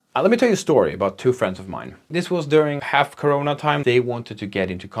Let me tell you a story about two friends of mine. This was during half Corona time. They wanted to get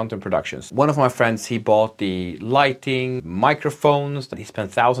into content productions. One of my friends, he bought the lighting, microphones, he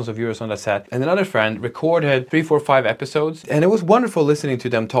spent thousands of euros on that set. And another friend recorded 3, 4, 5 episodes. And it was wonderful listening to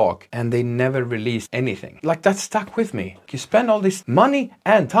them talk. And they never released anything. Like, that stuck with me. You spend all this money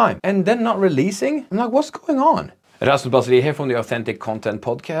and time and then not releasing? I'm like, what's going on? Rasmus Basili here from the Authentic Content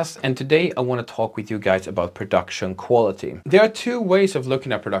Podcast, and today I want to talk with you guys about production quality. There are two ways of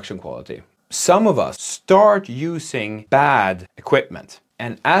looking at production quality. Some of us start using bad equipment,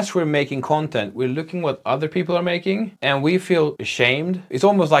 and as we're making content, we're looking what other people are making, and we feel ashamed. It's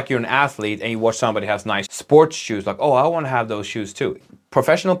almost like you're an athlete and you watch somebody has nice sports shoes, like, oh, I want to have those shoes too.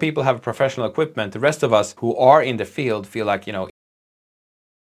 Professional people have professional equipment. The rest of us who are in the field feel like,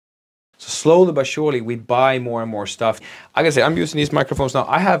 so slowly but surely, we buy more and more stuff. Like I say, I'm using these microphones now.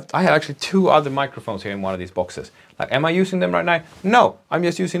 I had actually 2 other microphones here in one of these boxes. Like, am I using them right now? No, I'm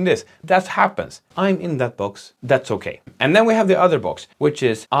just using this. That happens. I'm in that box. That's okay. And then we have the other box, which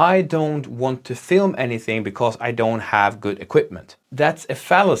is I don't want to film anything because I don't have good equipment. That's a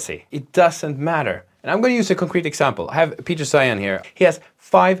fallacy. It doesn't matter. And I'm going to use a concrete example. I have Peter Sayan here. He has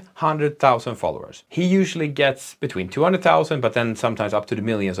 500,000 followers. He usually gets between 200,000, but then sometimes up to the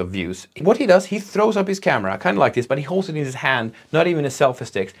millions of views. What he does, he throws up his camera, kind of like this, but he holds it in his hand, not even a selfie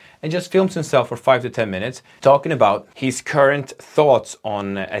stick, and just films himself for 5 to 10 minutes, talking about his current thoughts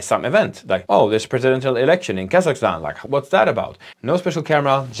on some event. Like, oh, there's a presidential election in Kazakhstan. Like, what's that about? No special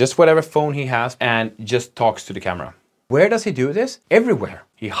camera, just whatever phone he has, and just talks to the camera. Where does he do this? Everywhere.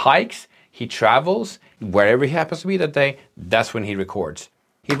 He hikes. He travels, wherever he happens to be that day, that's when he records.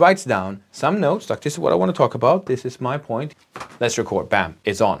 He writes down some notes, like, this is what I want to talk about, this is my point, let's record, bam,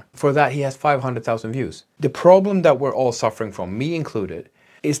 it's on. For that, he has 500,000 views. The problem that we're all suffering from, me included,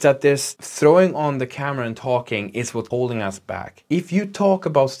 is that this throwing on the camera and talking is what's holding us back. If you talk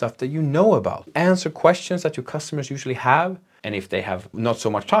about stuff that you know about, answer questions that your customers usually have, and if they have not so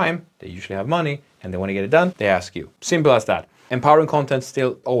much time, they usually have money, and they want to get it done, they ask you. Simple as that. Empowering content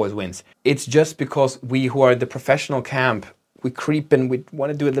still always wins. It's just because we who are in the professional camp, we creep and we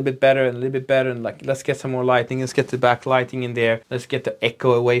want to do it a little bit better and a little bit better, and like, let's get some more lighting, let's get the backlighting in there, let's get the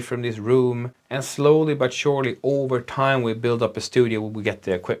echo away from this room. And slowly but surely over time we build up a studio where we get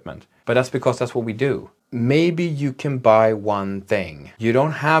the equipment. But that's because that's what we do. Maybe you can buy one thing. You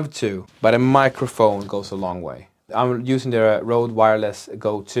don't have to, but a microphone goes a long way. I'm using the Rode Wireless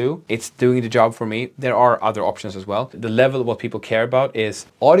Go 2. It's doing the job for me. There are other options as well. The level of what people care about is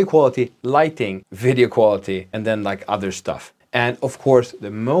audio quality, lighting, video quality, and then like other stuff. And of course,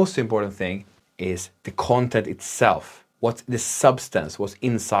 the most important thing is the content itself. What's the substance? What's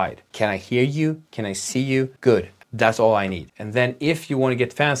inside? Can I hear you? Can I see you? Good. That's all I need. And then if you want to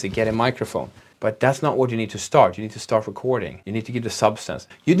get fancy, get a microphone. But that's not what you need to start. You need to start recording. You need to give the substance.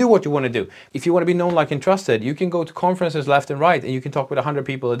 You do what you want to do. If you want to be known, like, and trusted, you can go to conferences left and right and you can talk with 100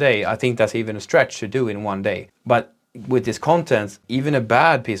 people a day. I think that's even a stretch to do in one day. But with this content, even a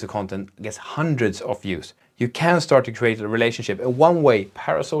bad piece of content gets hundreds of views. You can start to create a relationship, a one-way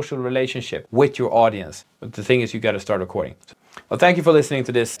parasocial relationship with your audience. But the thing is, you got to start recording. Well, thank you for listening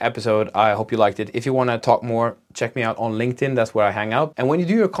to this episode. I hope you liked it. If you want to talk more, check me out on LinkedIn. That's where I hang out. And when you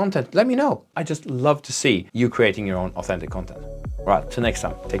do your content, let me know. I just love to see you creating your own authentic content. All right, till next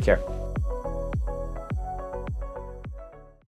time. Take care.